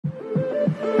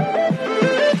Hi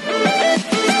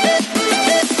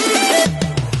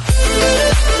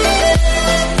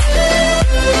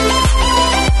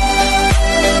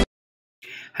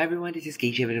everyone, this is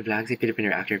KJ Vlogs, a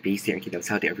Filipino actor based here in Kingdom,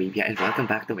 Saudi Arabia, and welcome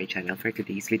back to my channel. For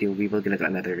today's video, we will do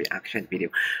another reaction video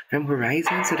from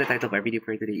Horizon. So the title of our video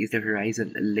for today is the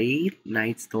Horizon Late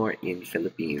Night Store in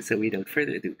Philippines. So without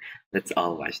further ado, let's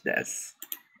all watch this.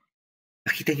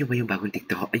 Nakita niyo ba yung bagong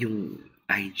TikTok? Ay, yung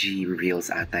IG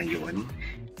Reels ata yun.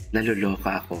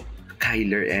 Naloloka ako.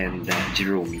 Kyler and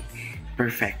Jerome.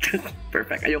 Perfect.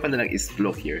 Perfect. Ayoko na lang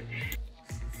is-flow here.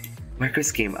 Marcos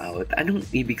came out. Anong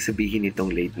ibig sabihin nitong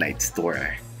late night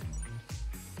store?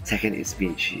 Second is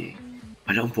Vinci.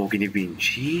 Wala ang pogi ni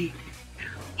Vinci.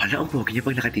 Wala ang pogi niya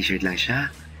pag naka-t-shirt lang siya.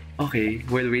 Okay,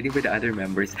 while waiting for the other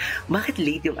members. Bakit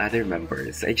late yung other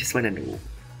members? I just wanna know.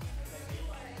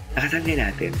 Nakasangay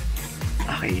natin.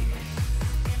 Okay.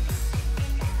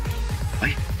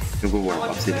 Ay, nag-warm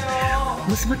up sila.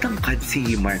 Mas matangkad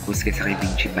si Marcos kaysa kay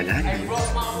Vinci pala.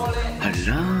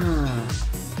 Hala.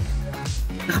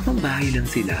 Nakapambahay lang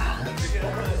sila.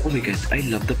 Oh my god, I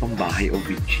love the pambahay of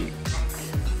Vinci.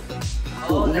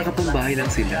 Oo, nakapambahay lang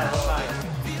sila.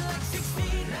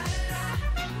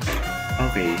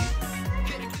 Okay.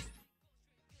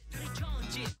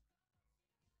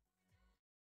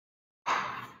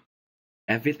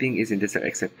 Everything is in the store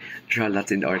except draw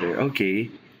lots in order. Okay.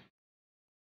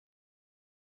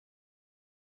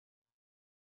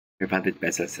 500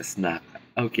 pesos sa snack.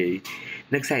 Okay.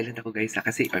 Nag-silent ako guys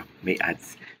kasi may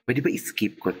ads. Pwede ba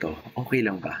i-skip ko to? Okay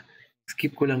lang ba?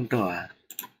 Skip ko lang to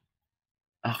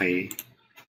Okay.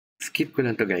 Skip ko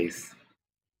lang to guys.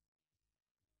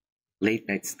 Late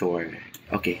night store.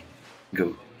 Okay.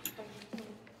 Go.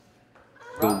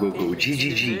 Go, go, go.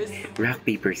 GGG. Rock,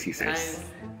 paper, scissors.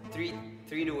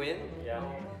 3 to win? Yeah.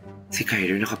 Si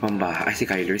Kyler nakapambahay. Ay, si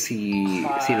Kyler,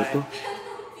 sino to?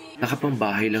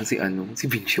 Nakapambahay lang si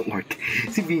Vinci Art.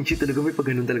 Si Vinci talaga may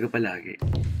pagganon talaga palagi.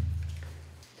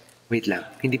 Wait lang,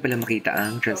 hindi pala makita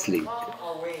ang translate.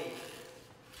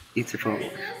 It's wrong.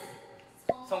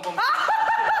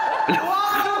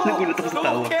 Nagulat ako sa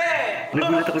tawa.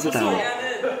 Nagulat ako sa tawa.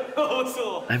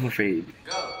 I'm afraid.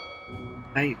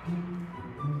 Ay,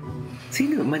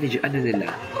 sino manager? Ano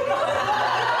nila?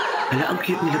 Hala, ang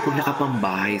cute nila pag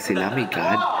nakapambahay sila. My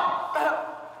God.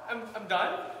 I'm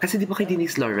done? Kasi di ba kay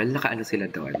Denise Laurel, nakaano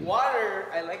sila doon? Water!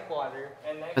 I like water.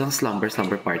 Parang slumber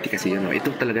party kasi yun, no?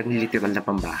 Ito talaga literal na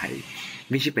pambahay.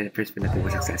 Vinci first pa natin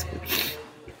was successful.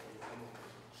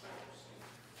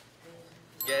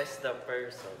 Guess the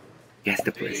person. Guess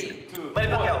the person. 3, 2,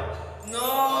 1,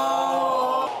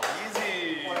 no!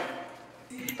 Easy!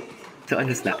 So,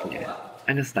 ano snack niya?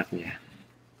 Ano snack niya?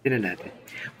 Tignan natin.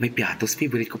 May piatos.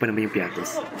 Favorite ko pa naman yung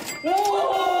piatos.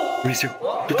 Racer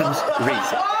 2000.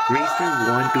 Racer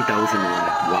 1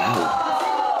 2001. Wow!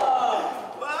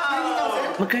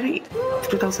 Magkano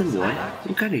 2001?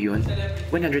 Magkano yun?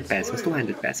 100 pesos,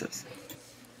 200 pesos.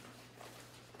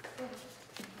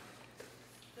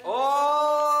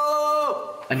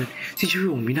 Oh! Ano? Si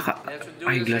Jerome,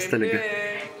 naka-eyeglass talaga.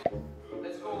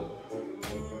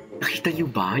 Nakita niyo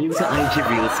ba yung sa IG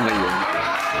Reels ngayon?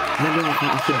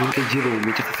 Naloka ako dun kay Jerome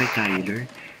at kay Kyler.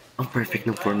 Ang perfect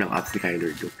ng form ng abs ni Kyler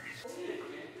doon.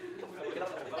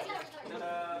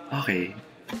 Okay.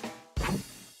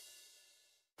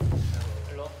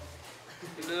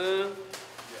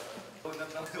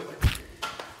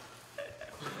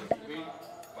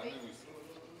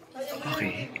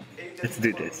 Okay. Let's do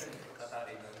this.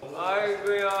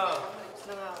 아이고야.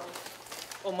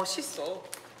 멋있어.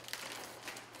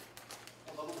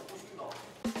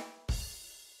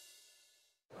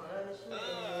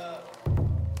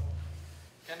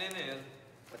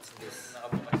 What's this?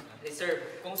 Hey sir,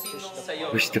 kung sinong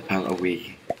sayo. Push the pal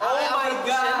away. Oh my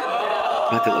God!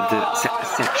 Battle of the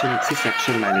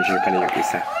section manager pala yung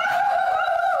isa.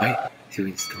 Ay, si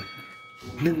Winston.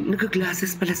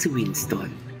 Nagka-glasses pala si Winston.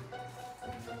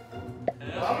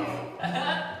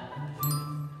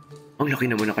 Ang laki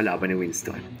naman ng kalaban ni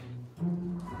Winston.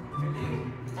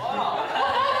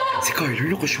 Si Kyler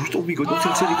naka-short. Oh my God, ang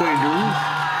salsa ni Kyler.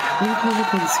 Ngayon ko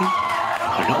napansin.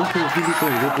 Kala ko pogi ni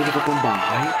Kyler kung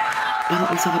nakapambahay. Parang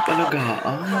ang sarap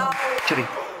alagaan. Tsari.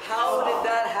 How did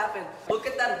that happen? Look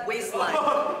at that waistline.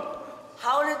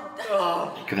 How did that...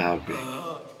 Grabe.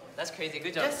 That's crazy.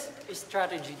 Good job. Just a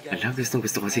strategy, guys. Alam,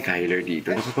 gusto ko si Kyler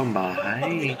dito.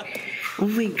 Nakapambahay. Oh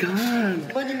my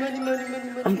God. Money.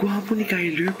 Ang gwapo ni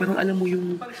Kyler. Parang alam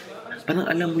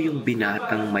mo yung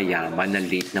binatang mayaman na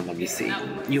late na magising.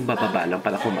 Yung bababa lang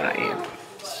para kumain.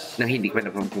 Nang hindi pa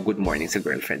napag-good morning sa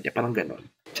girlfriend niya. Parang ganon.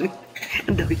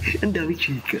 Ang dami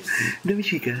chika.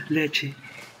 Leche.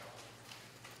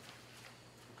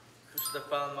 the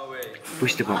palm away.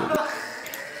 Push the palm away.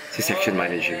 Si section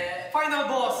manager. Final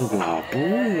boss! Ang gwapo.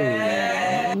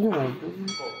 Ang gwapo.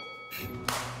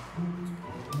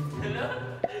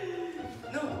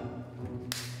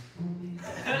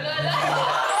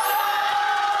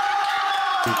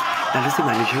 Lalo si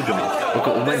manager doon. Huwag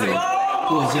ka umano.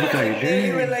 Gwapo ni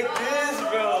Kyler. Like this,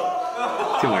 bro.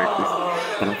 Si Marcus.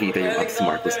 Parang kita yung abs si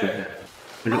Marcus doon.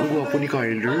 Wala, ang gwapo ni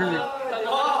Kyler.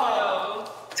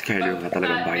 Si Kyler nga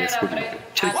talagang bias ko dito.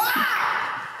 Check.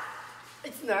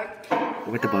 It's not.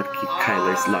 What about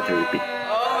Kyler's lottery pick?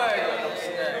 Oh my god.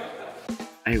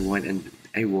 I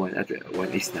won at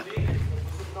one is not.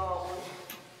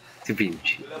 Si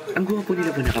Vinci. Ang gwapo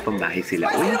nila ba nakapambahay sila?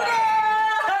 Uy!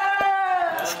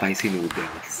 Spicy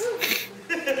noodles.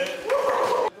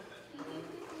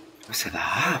 Ang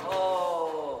sarap!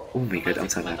 Oh my god, ang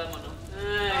sarap.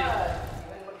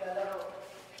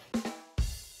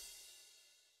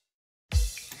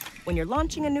 When you're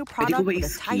launching a new Pwede ko product ba with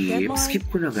a tight i-skip? deadline, Skip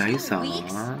ko na guys ha.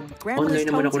 Online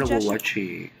naman ako nag-watch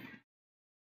eh.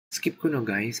 Skip ko na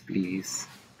guys, please.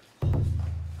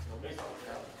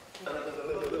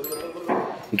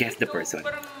 Guess the person.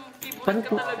 Parang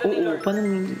po, oo,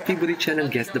 parang favorite siya ng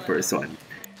guess the person.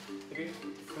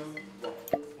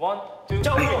 1, 2,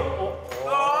 go!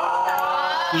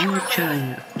 Yung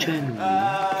Chan mo.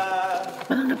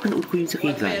 Parang napanood ko yun sa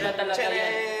K-drama.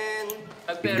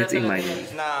 That's in my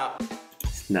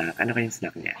snack. Ano kayong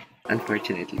snack niya?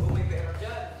 Unfortunately.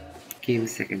 Kim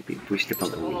second pick, push the pag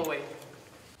away.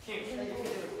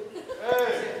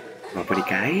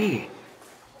 Paparikay.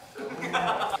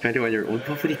 21-year-old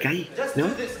paparikay. No?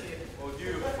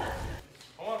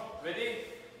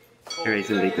 Alright,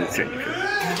 so they concern.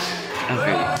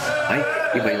 Okay. Ay,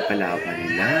 iba yung kalaban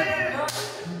nila.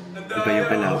 Iba yung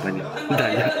kalaban nila.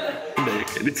 Daya.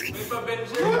 Let's go.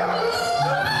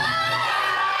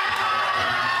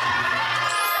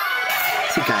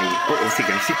 Si Guy. Oo, si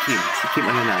Guy. Si Kim. Si Kim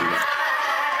ang nanalo.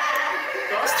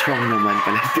 Strong naman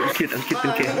pala. Ang cute ng Kim.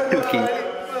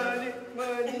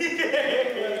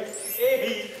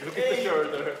 Look at the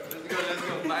shoulder. Let's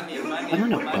go. Money. Ano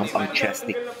na-pump ang chest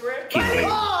ni Kim ngayon?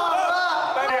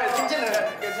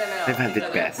 500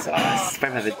 pesos.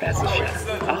 500 pesos siya.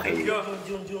 Okay.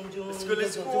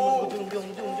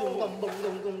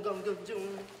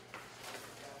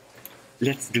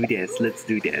 Let's do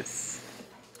this.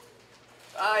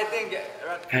 I think...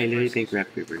 Kyler, take rock,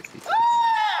 paper, scissors.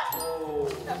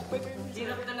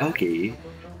 Okay.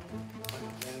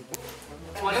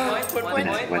 1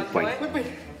 point.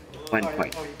 1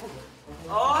 point.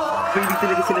 Pwede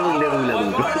talaga sila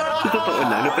maglaro-laro. Sa totoo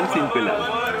na, napansin ko lang.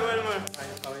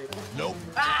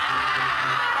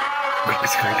 Grabe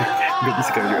si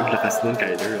Kyler. Ang lakas nun,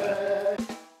 Kyler.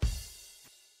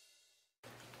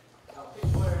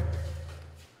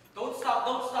 Don't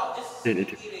stop. Just keep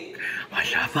eating.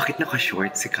 Wala, bakit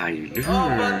naka-short si Kyler?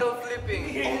 Bottle flipping.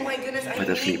 Oh my goodness, I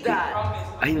Bottle need flipping. that.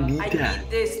 I need that.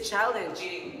 this challenge.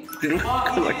 Sino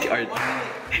kawaki art?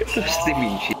 Tapos si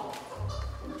Minchi.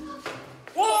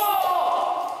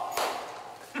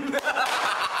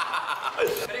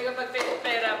 Pre, kapag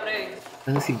pera, pre.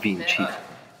 Ano si Vinci?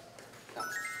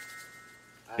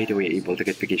 By the way, able to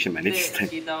get vacation money this time.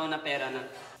 Kita ko na pera na.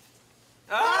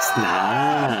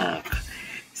 Snack!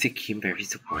 Si Kim very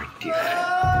supportive.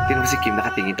 Tingnan mo si Kim,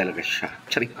 nakatingin talaga siya.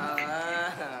 Charing.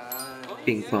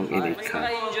 Ping pong in it ka.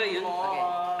 Enjoy yun.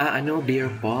 Ano? Beer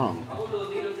pong.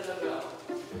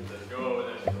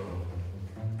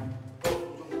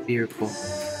 Beer pong.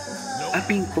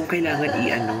 Ping pong kailangan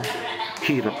i-ano?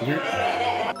 Hirap niya.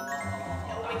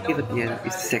 Hirap niya.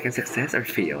 Is the second success or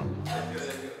fail?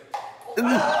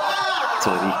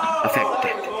 Sorry.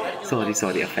 Affected.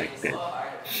 Sorry. Affected.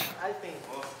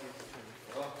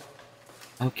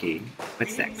 Okay.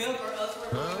 What's next?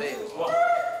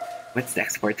 What's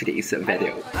next for today's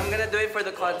video? I'm gonna do it for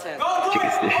the content.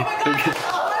 Chicas day.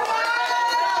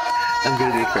 I'm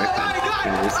gonna do it for a content.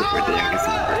 And also for the youngest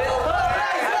member. I'm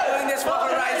doing this for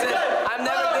Horizon. I'm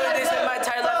never doing this in my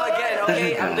entire life again,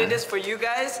 okay? I'm doing this for you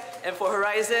guys and for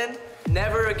Horizon.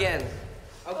 Never again.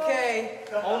 Okay.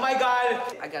 Oh my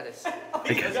god. I got this.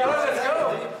 Let's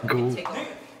go.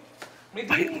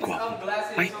 Ay, ang gwapo.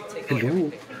 Ay, hello.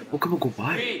 Huwag ka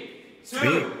magubay.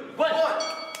 3, 2,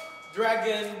 1.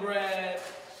 Dragon bread.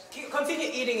 Continue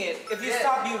eating it. If you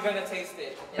stop, you're gonna taste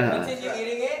it. Continue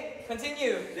eating it.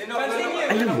 Continue.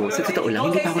 Alam mo, sa totoo lang,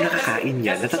 hindi pa ako nakakain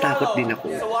yan. Natatakot din ako.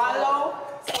 Swallow.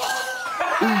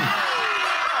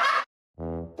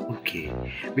 Okay.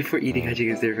 Before eating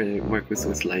Haji Gazera, Marcus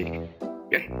was like,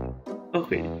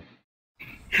 okay.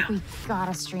 We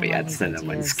gotta streamline May ads these na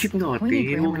naman. ideas. Skip We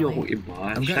need natin. Huwag niyo akong Grammarly.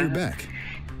 i-bash. I've got your back.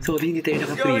 Sorry, hindi tayo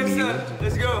Let's go, naka-premium.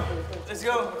 Let's go. Let's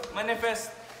go. Manifest.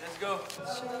 Let's go.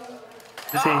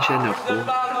 Pasensya na po. The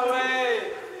bomb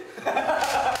away.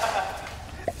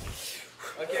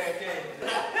 Okay.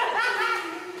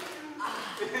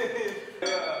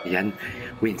 Yan,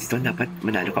 Winston, dapat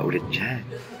manalo ka ulit dyan.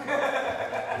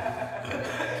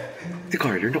 Si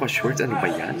Carter, naka-shorts, ano ba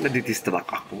yan? Nadidistract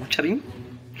ako. Charing?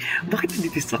 Bakit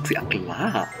nadidistract si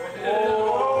Akla?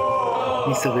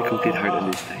 Mr. We complete hard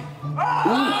on this time.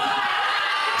 Ooh!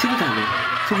 Sino talo?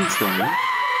 Si Winston?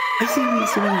 Ay, si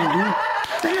Winston nanalo.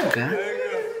 Talaga?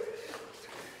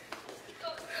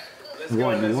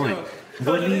 1-1.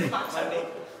 Bowling.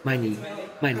 Money.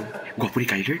 Gwapo ni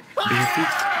Kyler.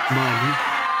 Benefits. Money.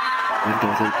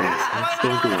 1,000 pesos.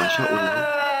 Tuwang-tuwa siya,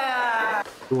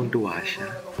 Tuwang-tuwa siya.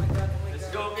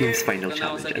 Kim's final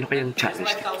challenge. Ano kayang challenge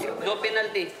ni Kim? No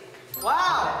penalty.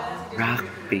 Rock,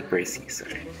 paper,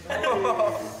 scissors.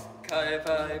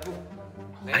 Kaifive.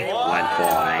 Ay,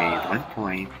 1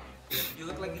 point. You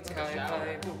look like it's a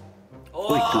Kaifive.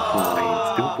 Uy, 2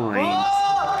 points.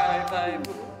 Kaifive.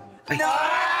 Ay.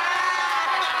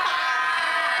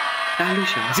 Talo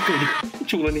siya. Si Kyler.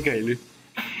 Itsura ni Kyler.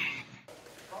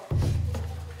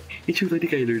 Itsura ni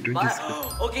Kyler doon. Diyos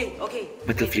ko. Okay.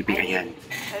 Battle flipping, ayan.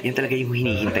 Yan talaga yung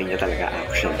hinihintay niya talaga,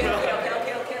 actually.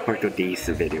 For today's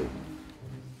video.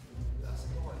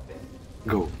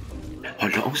 Go.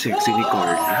 Hala, ang sexy ni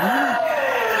Carla.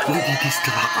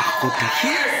 Nadidistract ako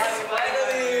dahil.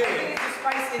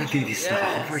 Nadidistract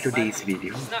ako for today's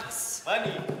video. Snacks.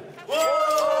 money.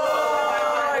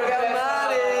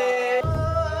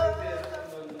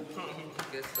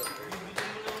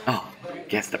 Oh,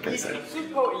 guess the person.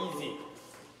 Super easy.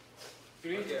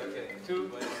 3, 2,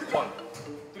 1.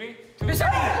 3, 2, Mr.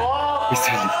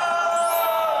 Lee.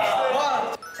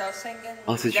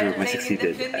 Also, Jerome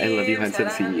succeeded. I love you, handsome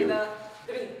CEO.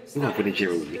 Nga po ni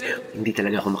Jerome. Hindi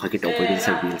talaga ako makakita ko din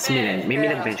sa Reels. May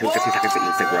nag-mention kasi sa akin sa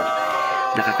Instagram.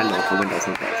 Nakakaloka,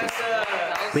 1,000 pesos.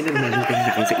 May nag-mention kasi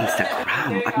sa akin sa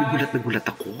Instagram. At nagulat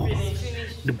ako.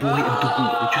 Nabuhay ang dugo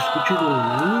ko. Diyos ko,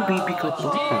 Jerome. Baby ka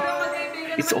pa.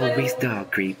 It's always the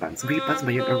gray pants. Gray pants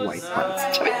ba yun or white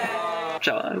pants?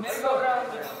 Chance.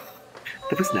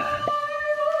 Tapos na.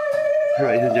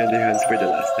 Horizon joined their hands for the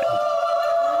last time.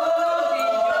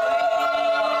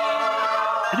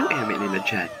 Anong eme nila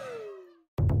dyan?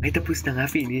 Ay, tapos na nga,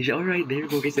 finish. Alright, there you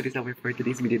go guys. That is our for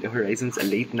today's video. The Horizon's a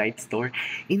late night store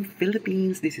in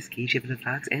Philippines. This is KJ of the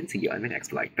Facts and see you on my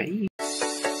next vlog. Bye!